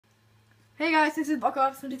Hey guys, this is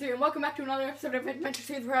BuckleUp23 and welcome back to another episode of Adventure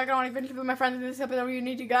Series where I go on adventures with my friends. In this episode, you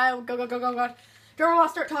need to go. Don't want to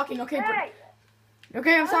start talking, okay? Hey.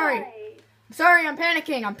 Okay, I'm sorry. Hey. I'm sorry, I'm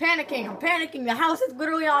panicking. The house is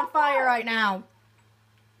literally on fire right now.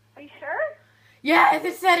 Are you sure? Yes,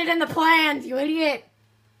 it said it in the plans, you idiot.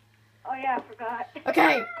 Oh yeah, I forgot.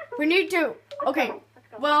 Okay, we need to. Okay, Let's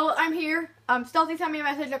go. well, I'm here. Stealthy sent me a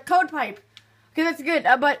message, a code pipe. Okay, that's good,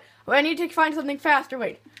 but I need to find something faster.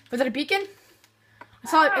 Wait, was that a beacon? I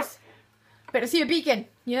saw it. Wait, I see a beacon.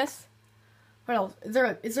 Yes. What else? Is there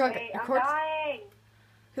like Wait, a I'm quartz? dying.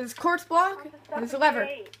 There's a quartz block and there's a lever.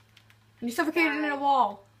 And you suffocated in a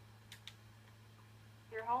wall.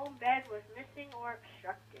 Your home bed was missing or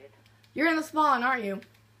obstructed. You're in the spawn, aren't you?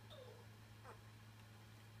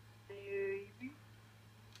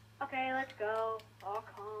 Okay, let's go. I'll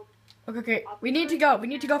come. Okay. We need to go. We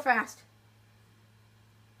need to go fast.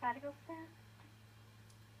 Gotta go fast.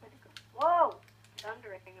 Gotta go. Whoa!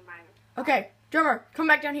 Thundering in my. Okay, drummer, come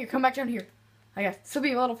back down here. Come back down here. I guess this will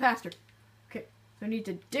be a little faster. Okay, so I need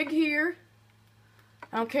to dig here.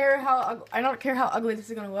 I don't care how ugly this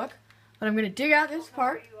is gonna look, but I'm gonna dig out this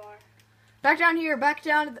part. Where you are. Back down here. Back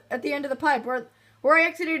down at the end of the pipe where I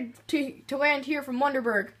exited to land here from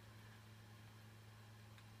Wonderburg.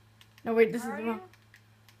 No wait, this is Where the are wrong.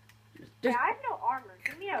 you? Just I have no armor.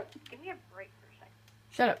 Give me a break for a second.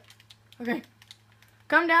 shut up. Okay,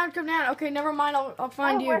 come down. Okay, never mind. I'll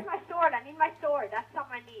find you. Where's my sword? I need my sword. That's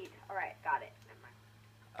something I need. All right, got it. Never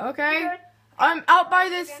mind. Okay. Good. I'm out by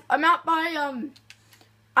this. I'm out by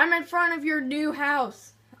I'm in front of your new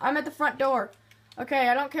house. I'm at the front door. Okay,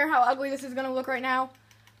 I don't care how ugly this is gonna look right now,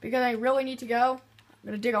 because I really need to go. I'm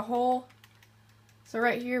gonna dig a hole. So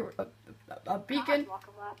right here, a beacon.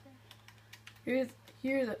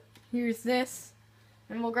 Here's this,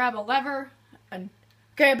 and we'll grab a lever. And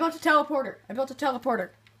okay, I built a teleporter.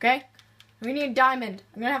 Okay, we need diamond.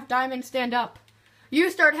 I'm gonna have diamond stand up. You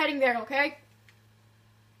start heading there, okay?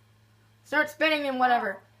 Start spinning and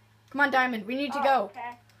whatever. Come on, Diamond. We need to go.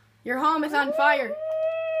 Okay. Your home is on fire.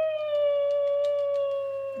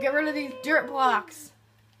 Get rid of these dirt blocks.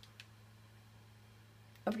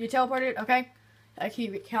 Oh, you teleported? Okay.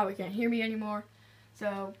 Callie can't hear me anymore.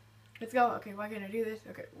 So, let's go. Okay, why can't I do this?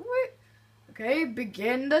 Okay. Wait. Okay,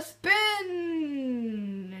 begin the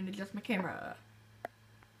spin. And adjust my camera.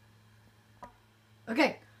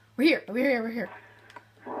 Okay. We're here.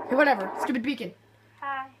 Okay, whatever. Stupid beacon.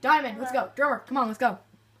 Hi. Diamond, let's go. Drummer, come on, let's go.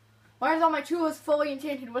 Why is all my tools fully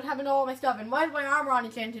enchanted? What happened to all my stuff? And why is my armor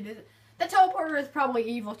unenchanted? That teleporter is probably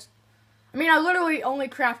evil. I mean, I literally only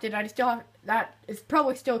crafted. I still have that. Is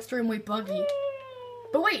probably still extremely buggy.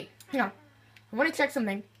 But wait, hang on. I want to check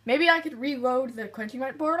something. Maybe I could reload the Quenching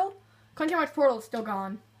Light portal. Quenching Light portal is still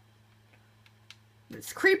gone.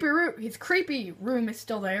 His creepy room is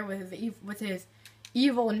still there with his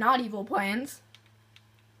evil and not evil plans.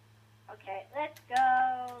 Okay, let's go.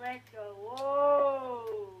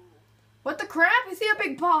 Whoa. What the crap? I see a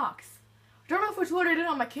big box. I don't know if it's loaded in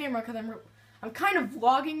on my camera because I'm kind of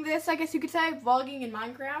vlogging this, I guess you could say. Vlogging in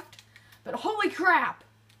Minecraft. But holy crap.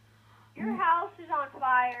 Your house is on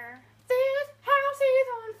fire. This house is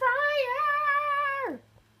on fire.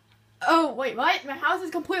 Oh, wait, what? My house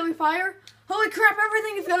is completely fire? Holy crap,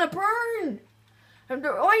 everything is gonna burn.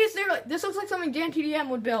 Why is there, this looks like something Dan TDM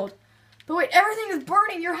would build. But wait, everything is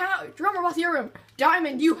burning. Your house. Drummer, what's your room?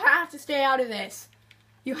 Diamond, you have to stay out of this.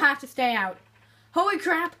 You have to stay out. Holy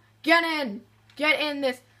crap. Get in. Get in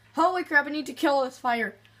this. Holy crap, I need to kill this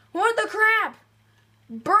fire. What the crap?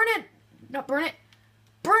 Burn it. Not burn it.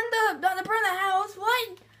 Burn the house.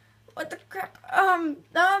 What? What the crap? I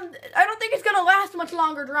don't think it's gonna last much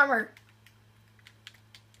longer, Drummer.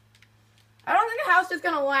 I don't think a house is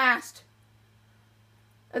gonna last.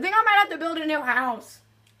 I think I might have to build a new house.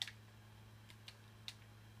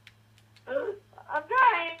 I'm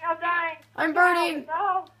dying. I'm burning.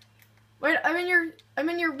 No. Wait, I'm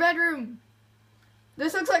in your bedroom.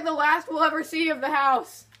 This looks like the last we'll ever see of the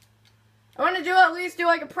house. I want to at least do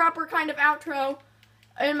like a proper kind of outro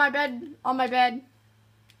in my bed, on my bed.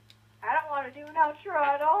 I don't want to do an outro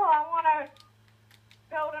at all. I want to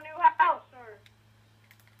build a new house.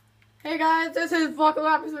 Hey guys, this is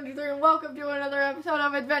BuckleUp23 and welcome to another episode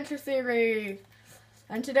of Adventure Series.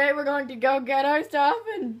 And today we're going to go get our stuff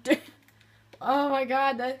and oh my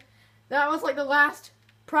god, that was like the last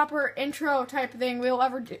proper intro type thing I'll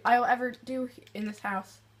ever do in this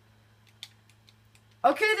house.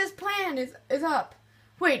 Okay, this plan is up.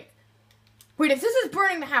 Wait, if this is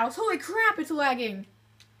burning the house, holy crap, it's lagging.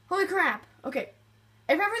 Holy crap. Okay,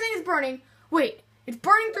 if everything is burning, wait, it's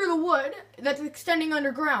burning through the wood that's extending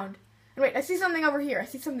underground. And wait, I see something over here. I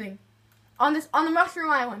see something. On the Mushroom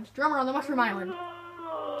Island. Drummer on the Mushroom Island.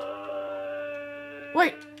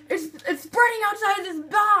 Wait, it's spreading outside this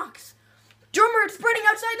box. Drummer, it's spreading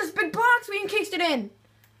outside this big box we encased it in.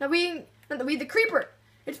 The creeper.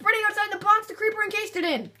 It's spreading outside the box the creeper encased it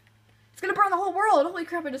in. It's gonna burn the whole world. Holy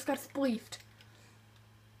crap, I just got spleefed.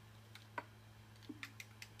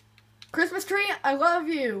 Christmas tree, I love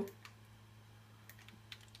you.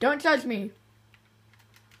 Don't judge me.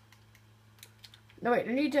 No, wait,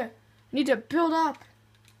 I need to build up.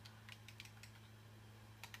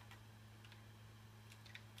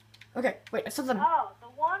 Okay, wait, I saw something. Oh, the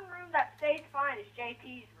one room that stays fine is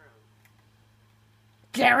JT's room.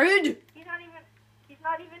 Jared? He's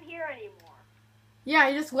not even here anymore. Yeah,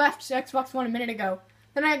 he just left Xbox One a minute ago.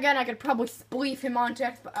 Then again, I could probably spleef him onto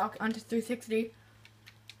 360.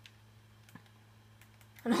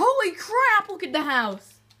 And holy crap, look at the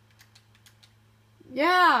house.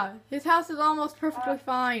 Yeah, his house is almost perfectly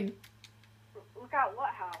fine. Look at what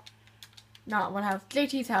house? Not what house.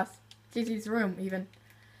 JT's house. JT's room, even.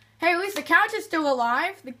 Hey, at least the couch is still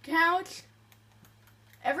alive. The couch.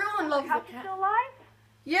 Everyone loves the couch. The couch is still alive?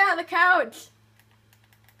 Yeah, the couch.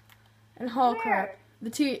 And oh Where? crap.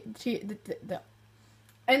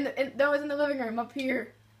 And that was in the living room up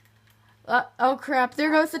here. Oh crap,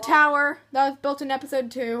 there goes the tower. That was built in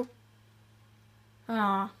episode 2.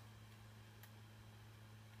 Aw.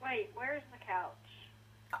 Wait, where's the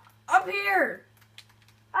couch? Up here!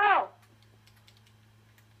 Oh!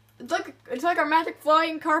 It's like our magic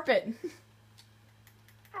flying carpet.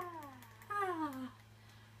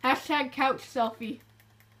 Hashtag couch selfie.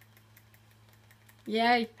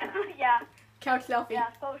 Yay. Yeah. Couch selfie. Yeah,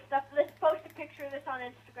 let's post a picture of this on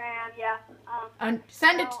Instagram, yeah.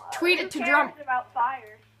 Tweet it to Who Drum. cares about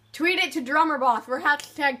fires? Tweet it to Drummer Boss. We're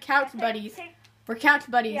hashtag couch buddies. We're couch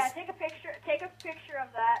buddies. Yeah, take a picture of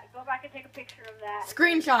that. Go back and take a picture of that.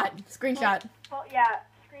 Screenshot. Yeah,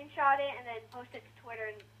 screenshot it and then post it to Twitter.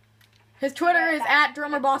 And his Twitter is at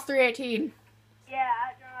DrummerBoss318. yeah,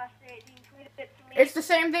 at DrummerBoss318. Tweet it to me. It's the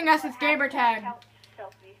same thing as his gamer tag. Couch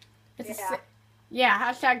selfie. It's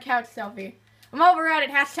hashtag couch selfie. I'm over at it.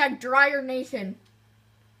 Hashtag Dryer Nation.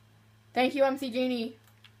 Thank you, MC Genie.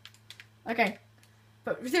 Okay.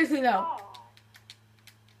 But seriously though. Oh.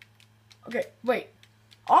 Okay, wait.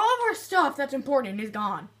 All of our stuff that's important is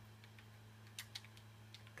gone.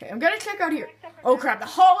 Okay, I'm gonna check out here. Oh crap, the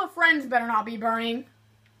Hall of Friends better not be burning.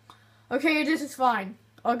 Okay, this is fine.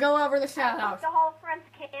 I'll go over the shout house. The Hall of Friends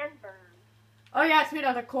can burn. Oh yeah, it's made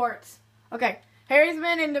out of quartz. Okay.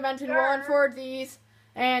 Harrisman in Dimension 1 for these.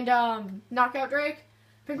 And Knockout Drake.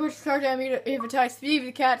 Pinkwitch Carta Eva Ty, Steve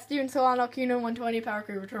the Cat, Steven Solano, Kino 120, Power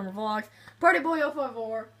Crew Returner Vlogs, Party Boy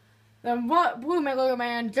 054, the Blue Logo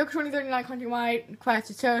Man, Joke 2039 Country White, Class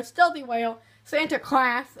to Show, Stealthy Whale, Santa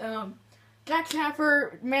Class, Jack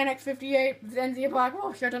Schaffer, Manic 58, Zenzia Black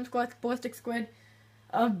Wolf, Shutdown Squad, Ballistic Squid,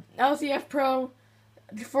 LCF Pro,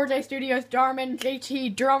 4J Studios, Darman,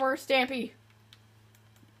 JT, Drummer, Stampy.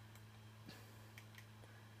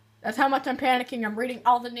 That's how much I'm panicking. I'm reading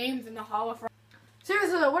all the names in the Hall of Friends.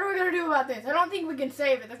 Seriously though, what are we gonna do about this? I don't think we can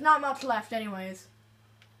save it. There's not much left anyways.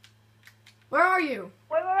 Where are you?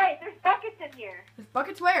 Wait. There's buckets in here. There's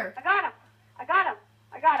buckets where? I got them.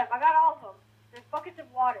 I got all of them. There's buckets of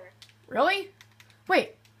water. Really?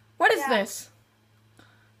 Wait, what is Yeah. this?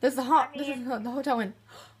 This is the this is the hotel inn.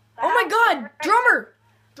 The Oh my house god! right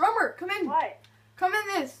Drummer, come in. What? Come in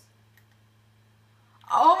this.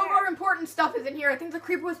 All of Where? our important stuff is in here. I think the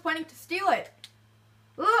creeper was planning to steal it.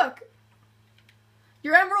 Look.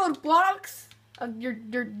 Your emerald blocks, your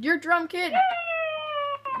drum kit,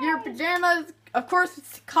 your pajamas, of course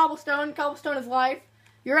it's cobblestone. Cobblestone is life.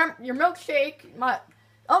 Your milkshake.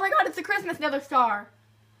 Oh my god, it's a Christmas Nether Star.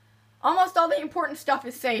 Almost all the important stuff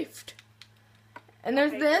is saved. And there's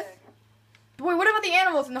Okay, this. good. Wait, what about the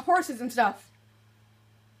animals and the horses and stuff?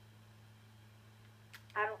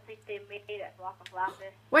 I don't think they made a block of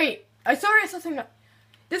lapis. Wait, I saw something.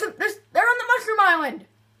 They're on the Mushroom Island.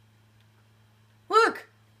 Look.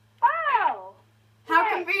 Oh. How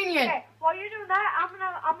Okay, convenient. Okay. While you're doing that,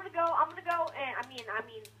 I'm gonna go and I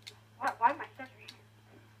mean, why am I such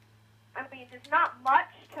a... I mean, there's not much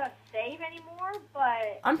to save anymore,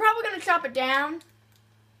 but I'm probably gonna chop it down.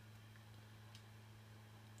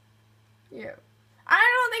 Yeah.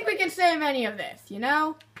 I don't think we can save any of this, you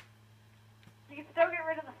know? you can still get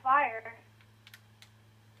rid of the fire.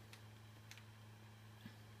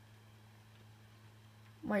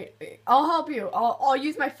 Wait, I'll help you. I'll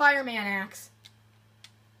use my fireman axe.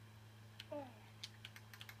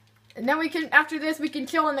 And then we can, after this, we can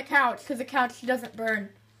chill on the couch, because the couch doesn't burn.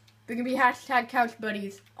 We can be hashtag couch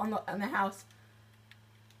buddies on the house.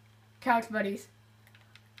 Couch buddies.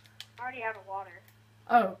 already out of water.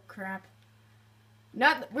 Oh, crap.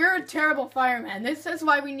 We're a terrible fireman. This is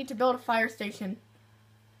why we need to build a fire station.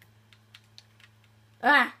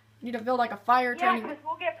 Need to build like a fire Yeah, training. because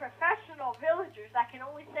we'll get professional villagers that can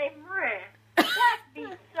only save Marin. That'd be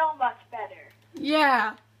so much better.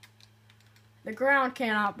 Yeah. The ground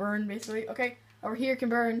cannot burn, basically. Okay, over here can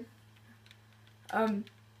burn.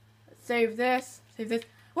 Save this. Save this.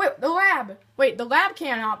 Wait, the lab. Wait, the lab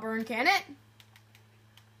cannot burn, can it?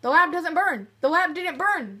 The lab doesn't burn. The lab didn't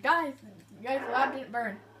burn. Guys, the lab didn't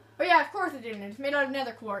burn. Oh yeah, of course it didn't. It's made out of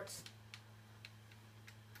nether quartz.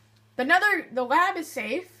 The lab is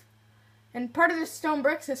safe. And part of the stone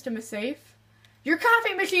brick system is safe. Your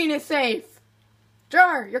coffee machine is safe.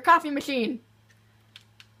 Drummer, your coffee machine.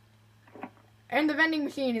 And the vending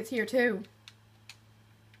machine is here too.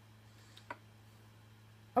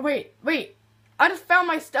 Oh wait. I just found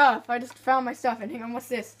my stuff. And hang on, what's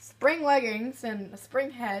this? Spring leggings and a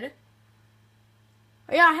spring head.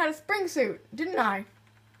 Oh yeah, I had a spring suit, didn't I?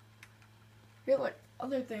 Here's like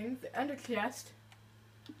other things. The ender chest.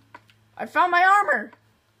 I found my armor.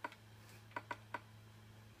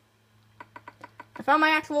 I found my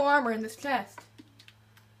actual armor in this chest.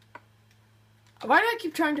 Why do I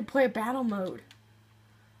keep trying to play battle mode?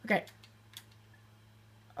 Okay,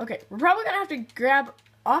 we're probably gonna have to grab,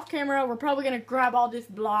 off camera, we're probably gonna grab all these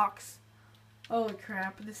blocks. Holy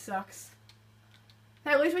crap, this sucks.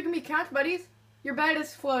 Hey, at least we can be couch buddies. Your bed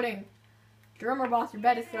is floating. Drummer boss, your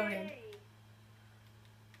bed is floating.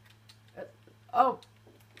 Oh.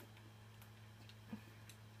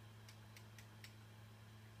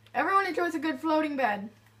 Everyone enjoys a good floating bed.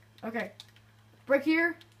 Okay. Brick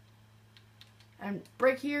here. And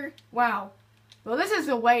brick here. Wow. Well, this is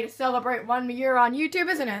a way to celebrate 1 year on YouTube,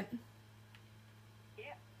 isn't it?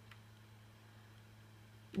 Yeah.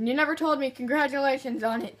 You never told me congratulations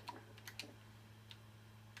on it.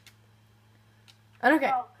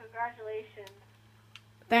 Okay. Oh, congratulations.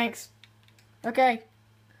 Thanks. Okay.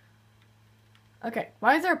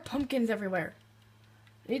 Why is there pumpkins everywhere?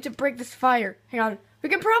 I need to break this fire. Hang on. We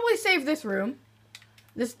can probably save this room.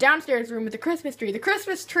 This downstairs room with the Christmas tree. The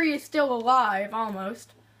Christmas tree is still alive,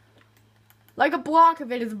 almost. Like a block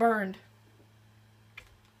of it is burned.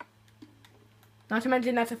 Not to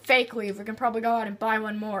mention that's a fake leaf. We can probably go out and buy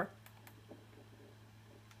one more.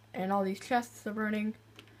 And all these chests are burning.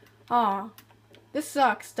 Aw. This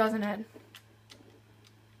sucks, doesn't it?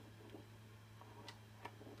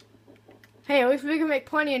 Hey, at least we can make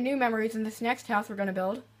plenty of new memories in this next house we're gonna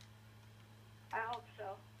build. I hope so.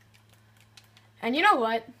 And you know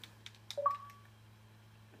what?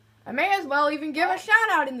 I may as well even give a shout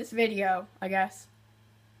out in this video, I guess.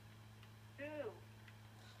 Who?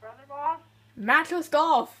 Brother Boss? Matchless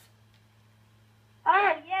Golf.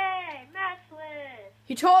 Oh, yay! Matchless!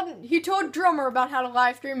 He told Drummer about how to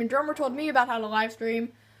live stream, and Drummer told me about how to live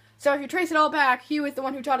stream. So if you trace it all back, he was the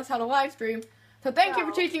one who taught us how to live stream. So thank you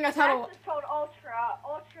for teaching us how to... Matchless told Ultra.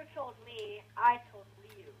 Ultra told me. I told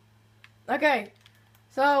you. Okay.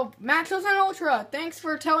 So, Matchless and Ultra, thanks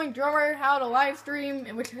for telling Drummer how to live stream,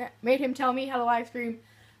 which made him tell me how to live stream.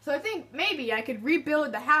 So I think maybe I could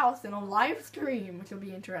rebuild the house in a live stream, which will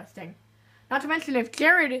be interesting. Not to mention if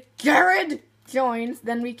Jared joins,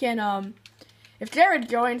 then we can, if Jared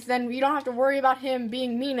joins, then we don't have to worry about him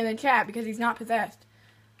being mean in the chat because he's not possessed.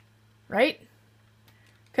 Right?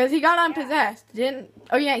 Because he got unpossessed, didn't?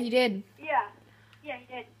 Oh yeah, he did. Yeah. Yeah,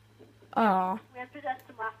 he did. Aw. We unpossessed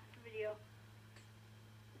him last video.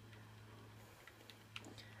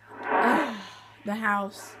 The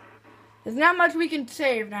house. There's not much we can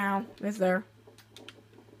save now, is there?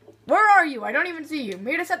 Where are you? I don't even see you.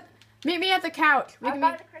 Meet me at the couch. I'm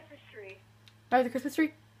by the Christmas tree. By the Christmas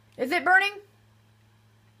tree? Is it burning?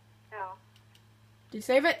 No. Did you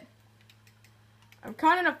save it? I'm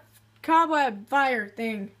caught in a cobweb fire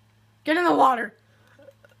thing. Get in the water.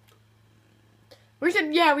 We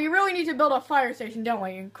really need to build a fire station, don't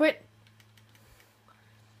we? And quit.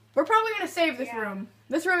 We're probably going to save this room.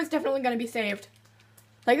 This room is definitely going to be saved.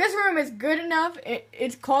 Like, this room is good enough.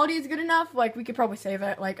 Its quality is good enough. Like, we could probably save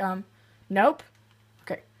it. Like, nope.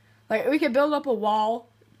 Okay. Like, we could build up a wall.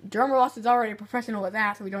 Drummer Boss is already a professional with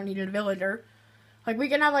that, so we don't need a villager. Like, we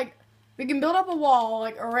can have, like, we can build up a wall,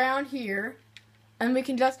 like, around here. And we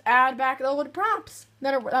can just add back the wood props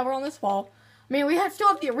that were on this wall. I mean, still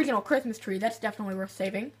have the original Christmas tree. That's definitely worth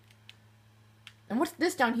saving. And what's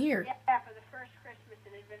this down here? Yeah, for the first Christmas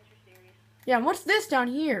in Adventure Series. Yeah, and what's this down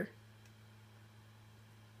here?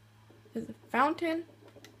 There's a fountain.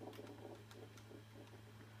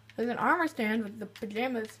 There's an armor stand with the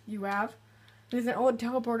pajamas you have. There's an old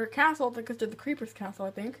teleporter castle that goes to the Creeper's castle,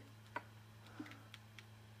 I think.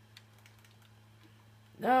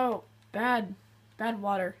 No. bad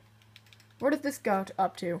water. Where does this go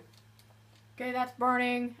up to? Okay, that's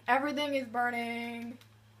burning. Everything is burning.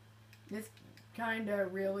 This kinda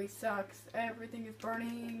really sucks. Everything is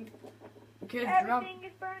burning. Everything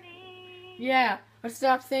is burning. Yeah, let's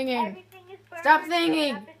stop singing. Everything is burning. Stop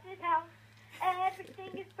singing.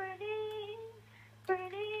 Everything is burning.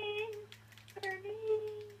 Burning.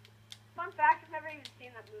 Burning. Fun fact, I've never even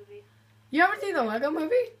seen that movie. You ever seen the Lego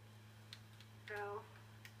Movie? No.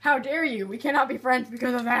 How dare you? We cannot be friends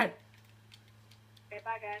because of that. Okay,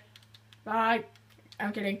 bye guys. Bye.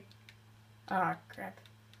 I'm kidding. Oh, crap.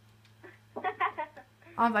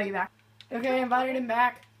 I'll invite you back. Okay, I invited him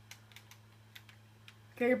back.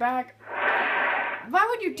 Okay, you're back. Why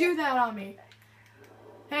would you do that on me?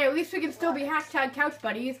 Hey, at least we can still be hashtag couch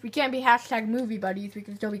buddies. We can't be hashtag movie buddies. We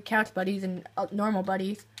can still be couch buddies and normal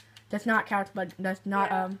buddies. That's not couch that's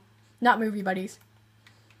not not movie buddies.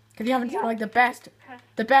 Because you haven't seen like the best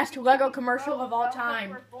Lego commercial of all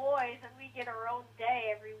time. We're boys and we get our own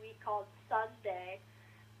day every week called Sunday.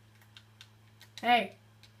 Hey,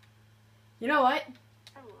 you know what?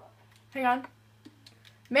 Hang on.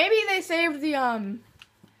 Maybe they saved the You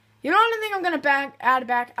know what I think I'm gonna add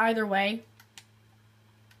back either way.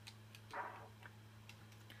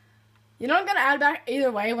 You know what I'm gonna add back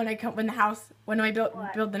either way when I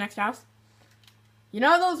build the next house. You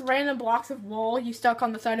know those random blocks of wool you stuck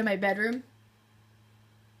on the side of my bedroom?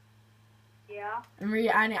 Yeah.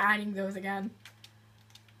 I'm adding those again.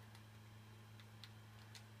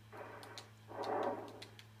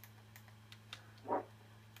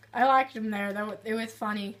 I liked them there. It was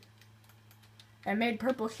funny. It made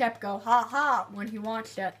Purple Shep go ha ha when he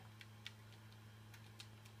watched it.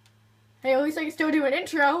 Hey, at least I can still do an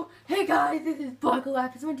intro. Hey guys, this is Buckle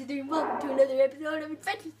Lapis 123 and welcome to another episode of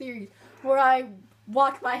Adventure Series, where I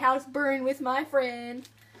watch my house burn with my friends.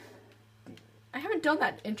 I haven't done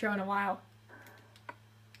that intro in a while.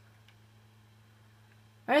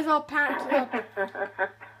 Might as well patch it up.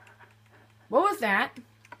 What was that?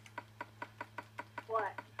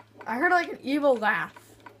 What? I heard like an evil laugh.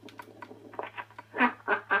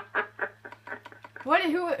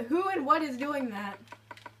 Who and what is doing that?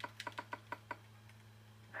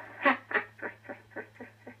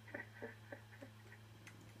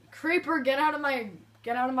 Creeper, get out of my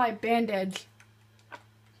bandage.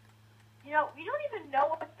 You know, we don't even know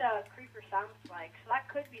what the creeper sounds like, so that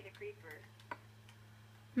could be the creeper.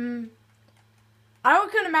 I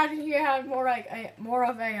could imagine he had more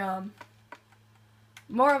of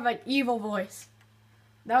an evil voice.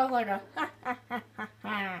 That was like a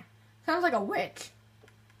sounds like a witch.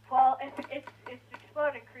 Well, it's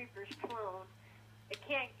Exploding Creeper's clone. It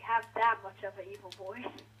can't have that much of an evil voice.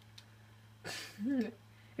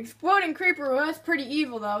 Exploding Creeper was pretty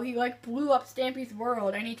evil though. He like blew up Stampy's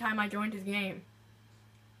world anytime I joined his game.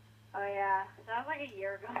 Oh yeah, that was like a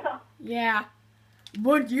year ago. Yeah.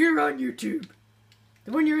 1 year on YouTube.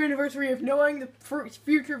 The 1 year anniversary of knowing the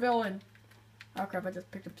future villain. Oh crap, I just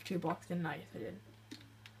picked up the 2 blocks, didn't I? Yes, I did.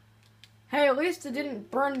 Hey, at least it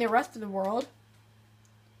didn't burn the rest of the world.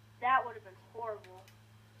 That would have been horrible.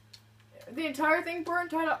 If the entire thing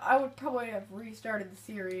burnt, I would probably have restarted the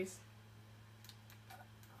series.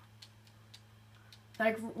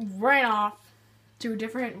 Like, ran off to a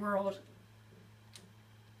different world.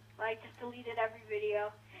 Like, just deleted every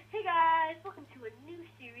video. Hey guys, welcome to a new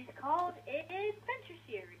series called Adventure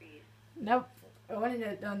Series. Nope, I wouldn't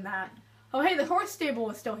have done that. Oh hey, the horse stable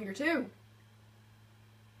is still here too.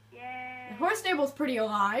 Yay. The horse stable's pretty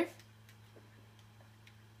alive.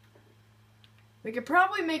 We could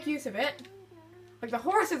probably make use of it. Like, the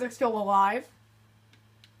horses are still alive.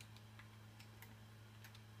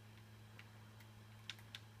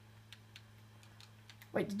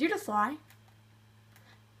 Wait, did you just fly?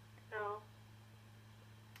 No.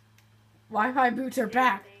 Wi-Fi boots are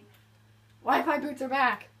back. Wi-Fi boots are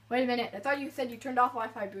back. Wait a minute. I thought you said you turned off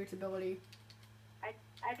Wi-Fi boots ability. I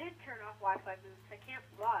did turn off Wi-Fi boots. I can't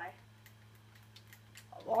fly.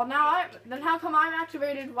 Well, then how come I'm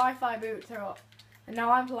activated Wi-Fi boots and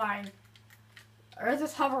now I'm flying? Or is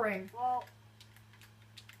this hovering? Well,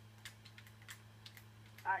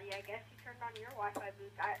 yeah, I guess you turned on your Wi-Fi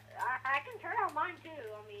boots. I can turn on mine too.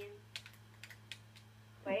 I mean,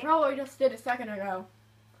 wait. Probably just did a second ago.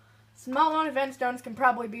 Small non-event stones can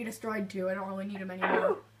probably be destroyed too. I don't really need them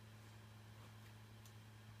anymore.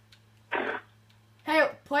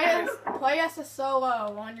 Hey, play us a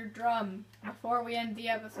solo on your drum before we end the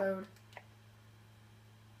episode.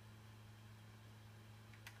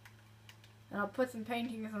 And I'll put some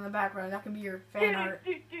paintings in the background. That can be your fan art.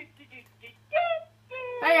 Hey,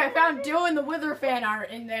 I found Dylan the Wither fan art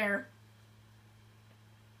in there.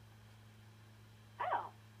 Oh.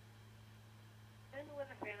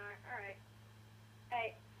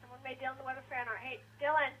 Hey, Dylan, the weather fan art. Hey,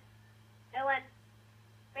 Dylan. Dylan.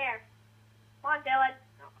 There. Come on, Dylan.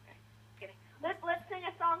 No, okay. Just kidding. Let's sing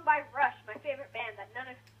a song by Rush, my favorite band that none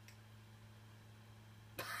of...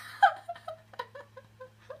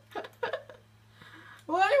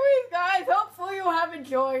 Well, anyways, guys, hopefully you have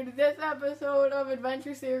enjoyed this episode of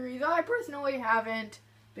Adventure Series. I personally haven't,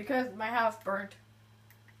 because my house burnt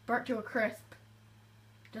to a crisp,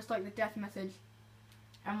 just like the death message.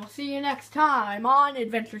 And we'll see you next time on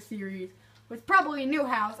Adventure Series, with probably a new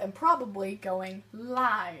house and probably going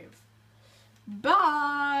live.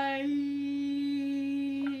 Bye!